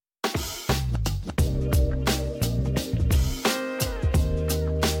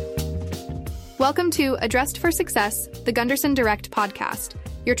Welcome to Addressed for Success, the Gunderson Direct podcast,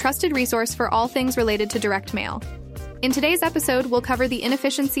 your trusted resource for all things related to direct mail. In today's episode, we'll cover the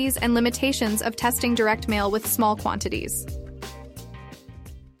inefficiencies and limitations of testing direct mail with small quantities.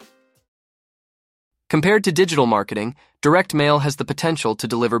 Compared to digital marketing, direct mail has the potential to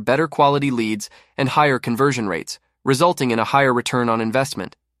deliver better quality leads and higher conversion rates, resulting in a higher return on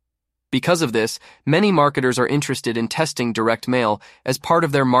investment. Because of this, many marketers are interested in testing direct mail as part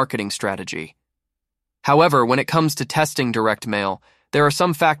of their marketing strategy. However, when it comes to testing direct mail, there are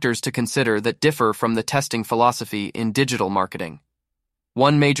some factors to consider that differ from the testing philosophy in digital marketing.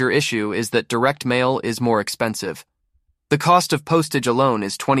 One major issue is that direct mail is more expensive. The cost of postage alone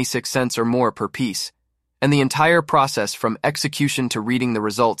is 26 cents or more per piece, and the entire process from execution to reading the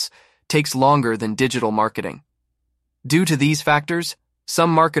results takes longer than digital marketing. Due to these factors, some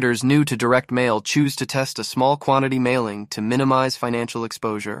marketers new to direct mail choose to test a small quantity mailing to minimize financial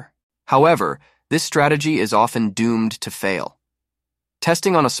exposure. However, this strategy is often doomed to fail.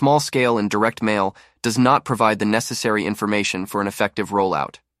 Testing on a small scale in direct mail does not provide the necessary information for an effective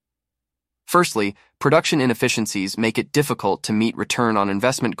rollout. Firstly, production inefficiencies make it difficult to meet return on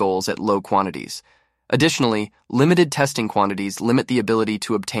investment goals at low quantities. Additionally, limited testing quantities limit the ability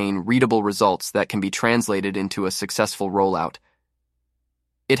to obtain readable results that can be translated into a successful rollout.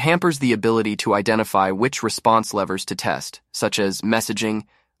 It hampers the ability to identify which response levers to test, such as messaging,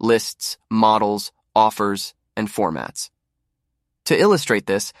 lists, models, offers, and formats. To illustrate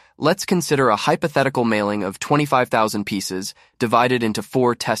this, let's consider a hypothetical mailing of 25,000 pieces divided into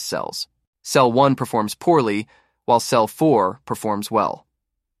 4 test cells. Cell 1 performs poorly, while cell 4 performs well.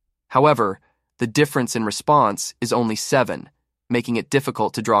 However, the difference in response is only 7, making it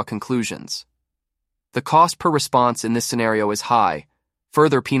difficult to draw conclusions. The cost per response in this scenario is high,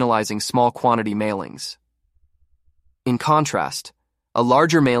 further penalizing small quantity mailings. In contrast, a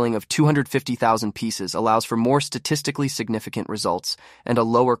larger mailing of 250,000 pieces allows for more statistically significant results and a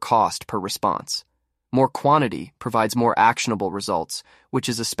lower cost per response. More quantity provides more actionable results, which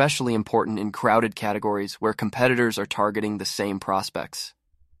is especially important in crowded categories where competitors are targeting the same prospects.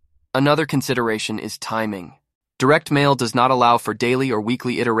 Another consideration is timing. Direct mail does not allow for daily or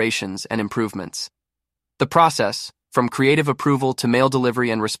weekly iterations and improvements. The process, from creative approval to mail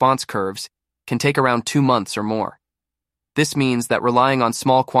delivery and response curves, can take around 2 months or more. This means that relying on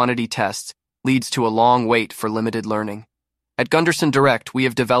small quantity tests leads to a long wait for limited learning. At Gunderson Direct, we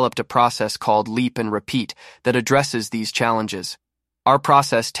have developed a process called Leap and Repeat that addresses these challenges. Our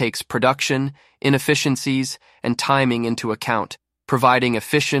process takes production, inefficiencies, and timing into account, providing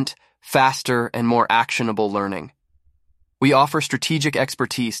efficient, faster, and more actionable learning. We offer strategic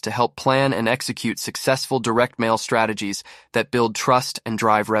expertise to help plan and execute successful direct mail strategies that build trust and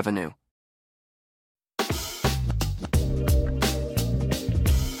drive revenue.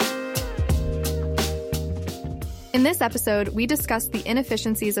 In this episode, we discuss the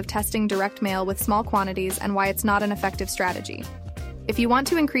inefficiencies of testing direct mail with small quantities and why it's not an effective strategy. If you want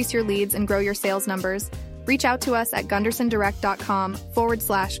to increase your leads and grow your sales numbers, reach out to us at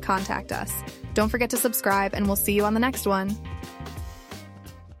gundersondirect.com/contact us. Don't forget to subscribe, and we'll see you on the next one.